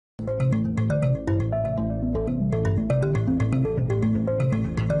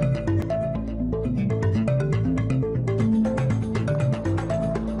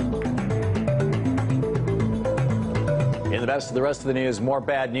best of the rest of the news. More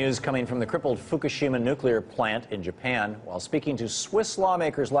bad news coming from the crippled Fukushima nuclear plant in Japan. While speaking to Swiss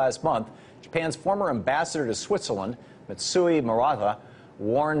lawmakers last month, Japan's former ambassador to Switzerland, Mitsui Murata,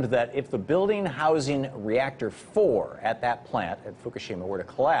 warned that if the building housing reactor 4 at that plant at Fukushima were to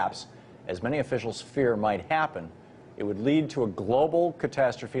collapse, as many officials fear might happen, it would lead to a global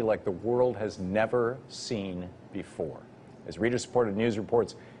catastrophe like the world has never seen before. As reader-supported news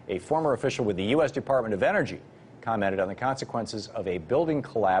reports, a former official with the U.S. Department of Energy commented on the consequences of a building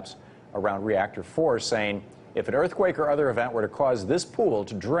collapse around reactor 4, saying, if an earthquake or other event were to cause this pool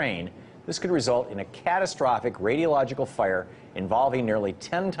to drain, this could result in a catastrophic radiological fire involving nearly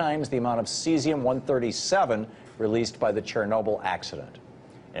 10 times the amount of cesium-137 released by the Chernobyl accident.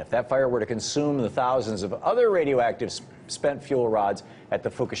 And if that fire were to consume the thousands of other radioactive spent fuel rods at the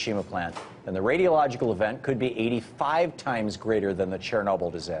Fukushima plant, then the radiological event could be 85 times greater than the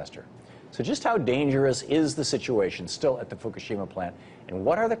Chernobyl disaster. So just how dangerous is the situation still at the Fukushima plant, and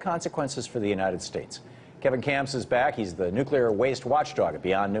what are the consequences for the United States? Kevin Camps is back. He's the nuclear waste watchdog at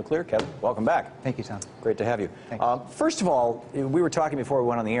Beyond Nuclear. Kevin, welcome back. Thank you, Tom. Great to have you. Thank you. First of all, we were talking before we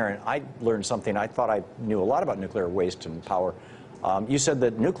went on the air, and I learned something. I thought I knew a lot about nuclear waste and power. You said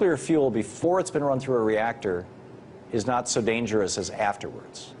that nuclear fuel, before it's been run through a reactor, is not so dangerous as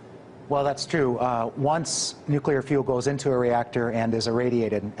afterwards. Well, that's true. Once nuclear fuel goes into a reactor and is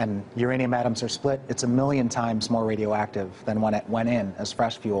irradiated and uranium atoms are split, it's 1,000,000 times more radioactive than when it went in as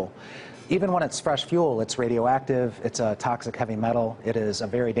fresh fuel. Even when it's fresh fuel, it's radioactive, it's a toxic heavy metal, it is a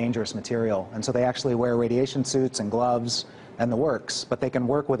very dangerous material. And so they actually wear radiation suits and gloves and the works, but they can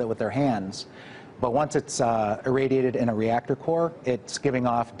work with it with their hands. But once it's irradiated in a reactor core, it's giving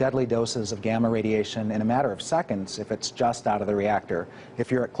off deadly doses of gamma radiation in a matter of seconds if it's just out of the reactor,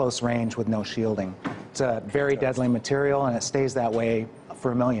 if you're at close range with no shielding. It's a very deadly material, and it stays that way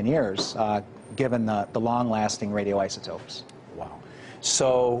for 1,000,000 years, given the long-lasting radioisotopes. Wow.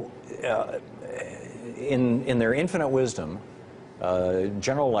 So in their infinite wisdom,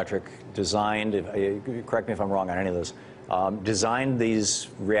 General Electric designed, correct me if I'm wrong on any of this, designed these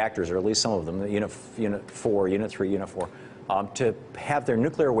reactors, or at least some of them, Unit 4, Unit 3, Unit 4, to have their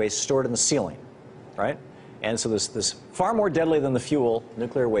nuclear waste stored in the ceiling, right? And so this far more deadly than the fuel,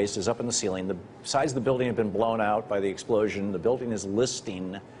 nuclear waste, is up in the ceiling. The sides of the building have been blown out by the explosion. The building is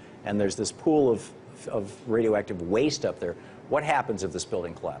listing, and there's this pool of radioactive waste up there. What happens if this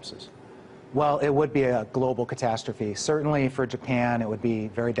building collapses? Well, it would be a global catastrophe. Certainly for Japan, it would be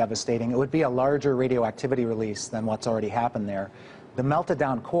very devastating. It would be a larger radioactivity release than what's already happened there. The melted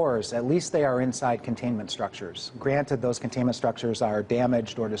down cores, at least they are inside containment structures. Granted, those containment structures are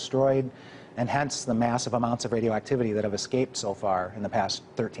damaged or destroyed, and hence the massive amounts of radioactivity that have escaped so far in the past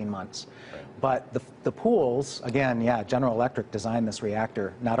 13 months. Right. But the pools, again, yeah, General Electric designed this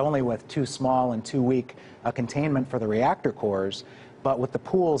reactor, not only with too small and too weak a containment for the reactor cores, but with the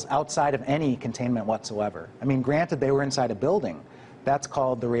pools outside of any containment whatsoever. I mean, granted, they were inside a building. That's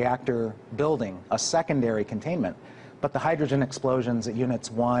called the reactor building, a secondary containment. But the hydrogen explosions at units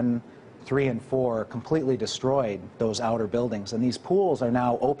 1, 3, and 4 completely destroyed those outer buildings. And these pools are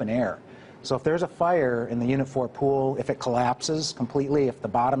now open air. So if there's a fire in the Unit 4 pool, if it collapses completely, if the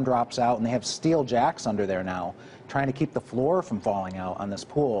bottom drops out, and they have steel jacks under there now, trying to keep the floor from falling out on this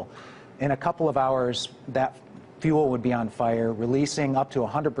pool, in a couple of hours, that fuel would be on fire, releasing up to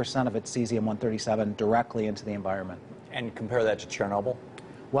 100% of its cesium-137 directly into the environment. And compare that to Chernobyl?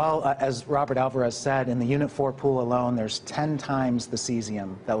 Well, as Robert Alvarez said, in the Unit 4 pool alone, there's 10 times the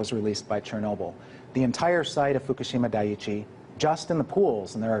cesium that was released by Chernobyl. The entire site of Fukushima Daiichi, just in the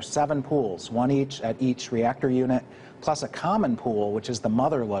pools, and there are 7 pools, one each at each reactor unit, plus a common pool, which is the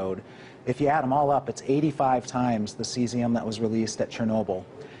mother load. If you add them all up, it's 85 times the cesium that was released at Chernobyl.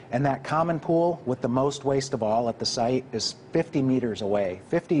 And that common pool, with the most waste of all at the site, is 50 meters away,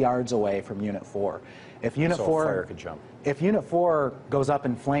 50 yards away from Unit 4. If Unit 4, fire could jump. If Unit 4 goes up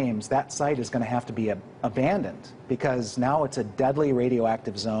in flames, that site is going to have to be abandoned, because now it's a deadly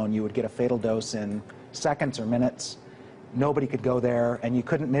radioactive zone. You would get a fatal dose in seconds or minutes. Nobody could go there, and you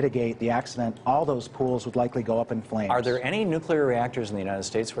couldn't mitigate the accident. All those pools would likely go up in flames. Are there any nuclear reactors in the United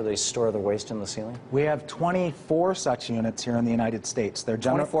States where they store the waste in the ceiling? We have 24 such units here in the United States. They're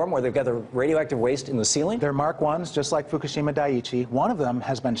 24 more? They've got the radioactive waste in the ceiling? They're Mark 1s, just like Fukushima Daiichi. One of them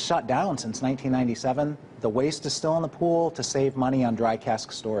has been shut down since 1997. The waste is still in the pool to save money on dry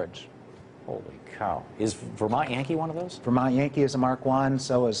cask storage. Holy cow. Is Vermont Yankee one of those? Vermont Yankee is a Mark 1,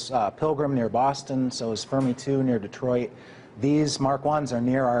 so is Pilgrim near Boston, so is Fermi 2 near Detroit. These Mark 1s are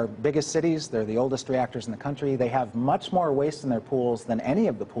near our biggest cities. They're the oldest reactors in the country. They have much more waste in their pools than any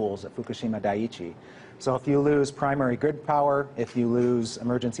of the pools at Fukushima Daiichi. So if you lose primary grid power, if you lose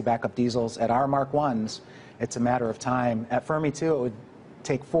emergency backup diesels at our Mark 1s, it's a matter of time. At Fermi 2, it would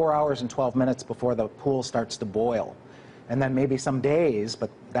take 4 hours and 12 minutes before the pool starts to boil. And then maybe some days, but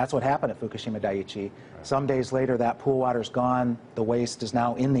that's what happened at Fukushima Daiichi. Right. Some days later, that pool water's gone. The waste is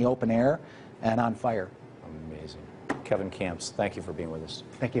now in the open air and on fire. Amazing. Kevin Camps, thank you for being with us.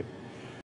 Thank you.